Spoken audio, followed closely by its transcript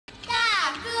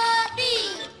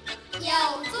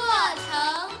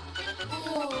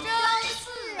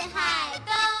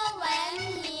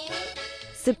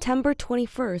September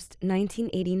 21st,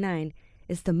 1989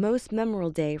 is the most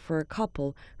memorable day for a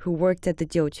couple who worked at the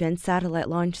Jiuquan Satellite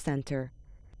Launch Center.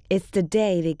 It's the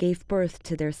day they gave birth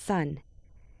to their son.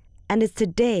 And it's the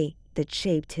day that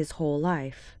shaped his whole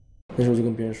life.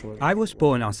 I was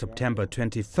born on September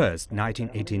 21st,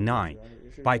 1989.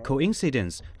 By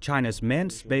coincidence, China's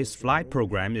manned space flight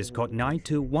program is called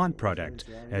 921 Project,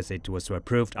 as it was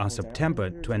approved on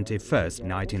September 21st,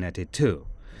 1982.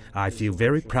 I feel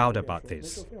very proud about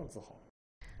this.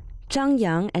 Zhang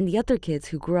Yang and the other kids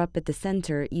who grew up at the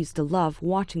center used to love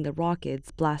watching the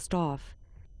rockets blast off,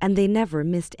 and they never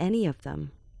missed any of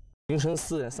them.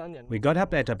 We got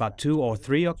up at about 2 or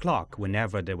 3 o'clock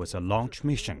whenever there was a launch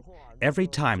mission. Every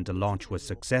time the launch was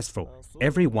successful,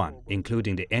 everyone,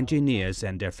 including the engineers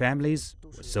and their families,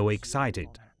 was so excited.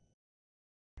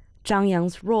 Zhang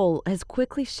Yang's role has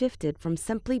quickly shifted from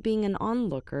simply being an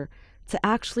onlooker to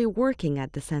actually working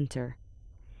at the center.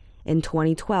 In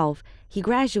 2012, he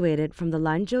graduated from the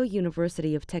Lanzhou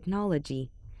University of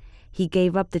Technology. He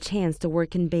gave up the chance to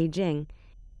work in Beijing,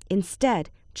 instead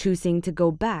choosing to go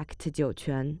back to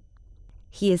Jiuquan.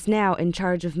 He is now in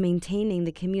charge of maintaining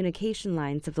the communication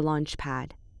lines of the launch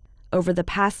pad. Over the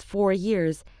past 4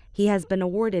 years, he has been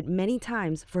awarded many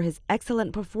times for his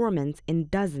excellent performance in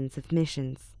dozens of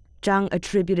missions. Zhang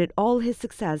attributed all his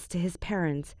success to his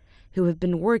parents, who have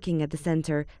been working at the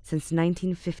center since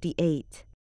 1958.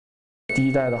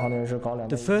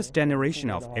 The first generation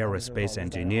of aerospace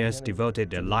engineers devoted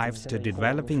their lives to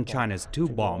developing China's 2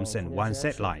 bombs and 1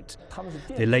 satellite.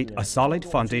 They laid a solid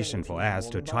foundation for us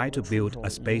to try to build a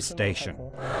space station.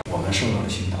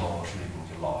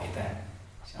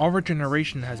 Our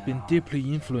generation has been deeply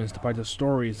influenced by the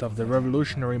stories of the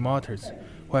revolutionary martyrs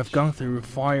who have gone through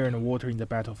fire and water in the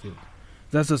battlefield.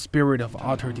 That's a spirit of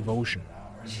utter devotion.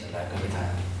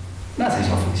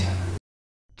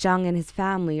 Zhang and his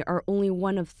family are only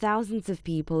one of thousands of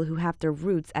people who have their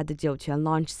roots at the Jiuquan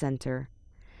Launch Center.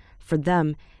 For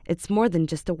them, it's more than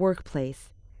just a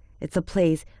workplace. It's a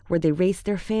place where they raise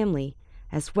their family,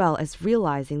 as well as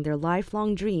realizing their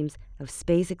lifelong dreams of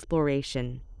space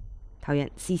exploration. 桃园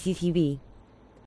CCTV